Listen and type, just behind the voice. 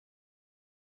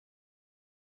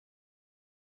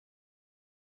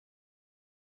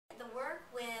work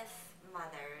with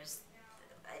mothers.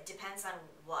 It depends on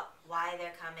why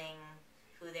they're coming,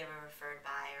 who they were referred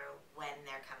by, or when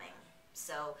they're coming.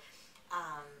 So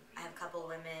I have a couple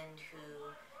women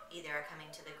who either are coming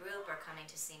to the group or coming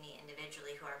to see me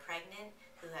individually who are pregnant,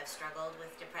 who have struggled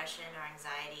with depression or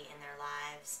anxiety in their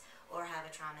lives, or have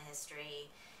a trauma history,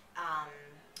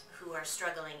 who are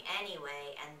struggling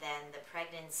anyway, and then the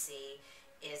pregnancy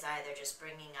is either just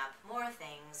bringing up more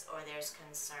things, or there's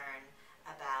concern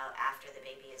about after the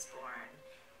baby is born,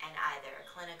 and either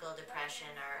clinical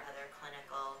depression or other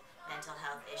clinical mental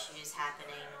health issues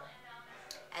happening,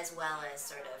 as well as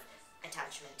sort of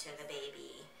attachment to the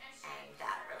baby and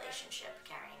that relationship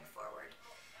carrying forward.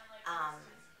 Um,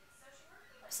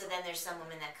 so then there's some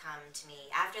women that come to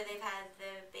me after they've had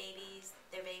their babies,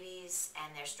 and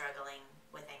they're struggling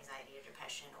with anxiety or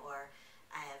depression, or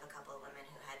I have a couple of women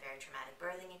who had very traumatic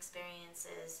birthing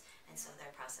experiences, and so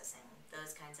they're processing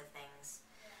those kinds of things.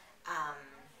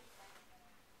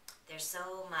 There's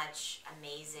so much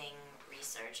amazing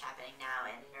research happening now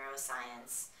in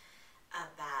neuroscience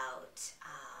about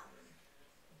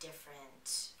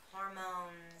different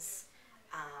hormones,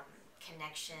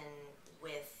 connection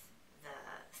with the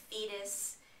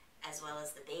fetus as well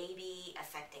as the baby,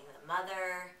 affecting the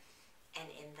mother, and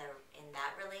in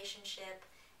that relationship.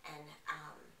 And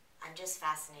I'm just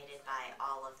fascinated by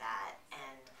all of that.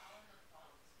 And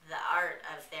the art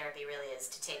of therapy really is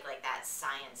to take like that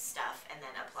science stuff and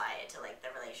then apply it to like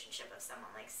the relationship of someone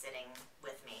like sitting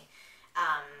with me.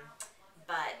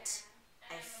 But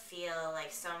I feel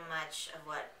like so much of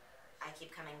what I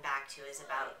keep coming back to is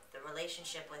about the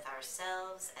relationship with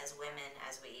ourselves as women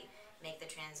as we make the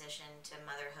transition to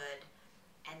motherhood,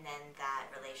 and then that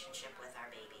relationship with our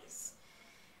babies.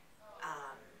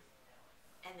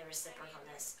 And the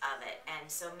reciprocalness of it. And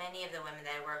so many of the women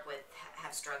that I work with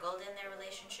have struggled in their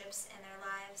relationships in their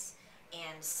lives,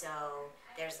 and so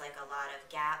there's like a lot of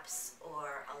gaps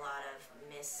or a lot of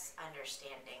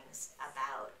misunderstandings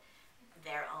about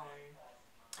their own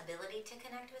ability to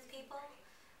connect with people,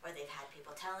 or they've had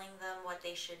people telling them what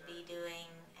they should be doing,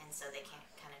 and so they can't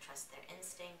kind of trust their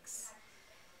instincts.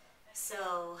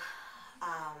 So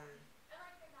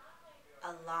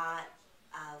a lot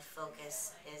of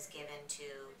focus is given to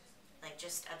like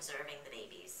just observing the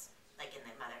babies, like in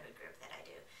the motherhood group that I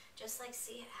do. Just like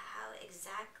see how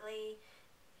exactly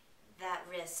that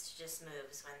wrist just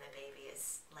moves when the baby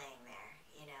is laying there,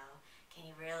 you know? Can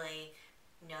you really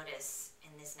notice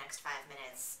in this next 5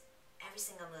 minutes every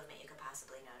single movement you could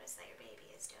possibly notice that your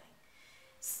baby is doing?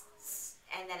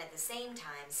 And then at the same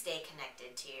time, stay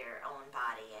connected to your own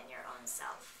body and your own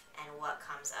self and what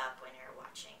comes up when you're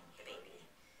watching the baby.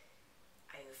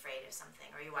 Are you afraid of something?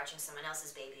 Or are you watching someone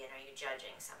else's baby and are you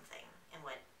judging something? And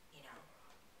what, you know,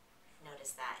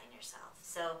 notice that in yourself.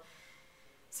 So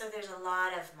there's a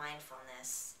lot of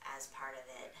mindfulness as part of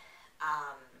it.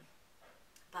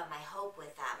 But my hope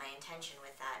with that, my intention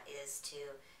with that is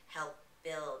to help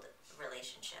build a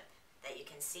relationship. That you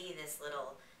can see this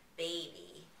little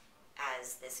baby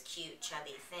as this cute,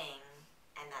 chubby thing,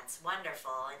 and that's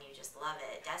wonderful, and you just love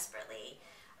it desperately.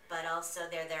 But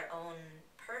also they're their own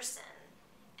person.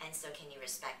 And so can you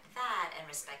respect that and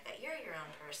respect that you're your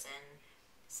own person,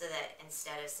 so that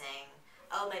instead of saying,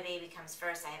 oh, my baby comes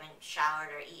first, I haven't showered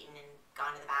or eaten and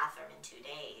gone to the bathroom in 2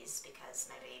 days because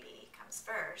my baby comes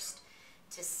first,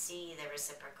 to see the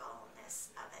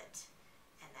reciprocalness of it,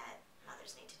 and that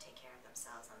mothers need to take care of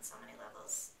themselves on so many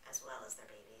levels as well as their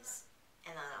babies,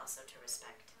 and then also to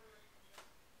respect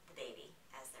the baby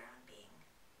as their own being.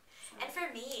 And for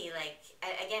me, like,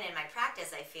 again, in my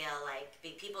practice, I feel like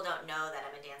people don't know that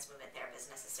I'm a dance movement therapist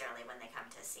necessarily when they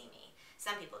come to see me.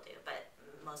 Some people do, but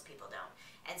most people don't.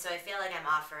 And so I feel like I'm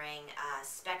offering a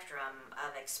spectrum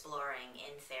of exploring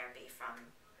in therapy,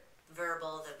 from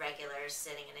verbal, the regular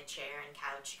sitting in a chair and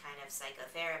couch kind of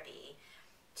psychotherapy,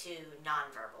 to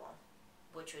nonverbal,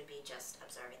 which would be just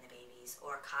observing the babies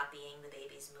or copying the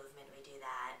baby's movement. We do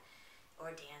that,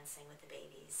 or dancing with the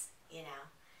babies, you know.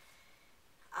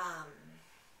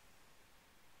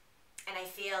 And I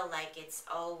feel like it's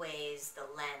always the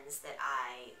lens that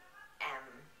I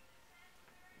am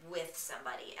with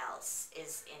somebody else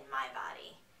is in my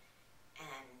body,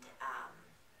 and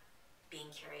being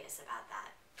curious about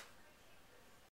that.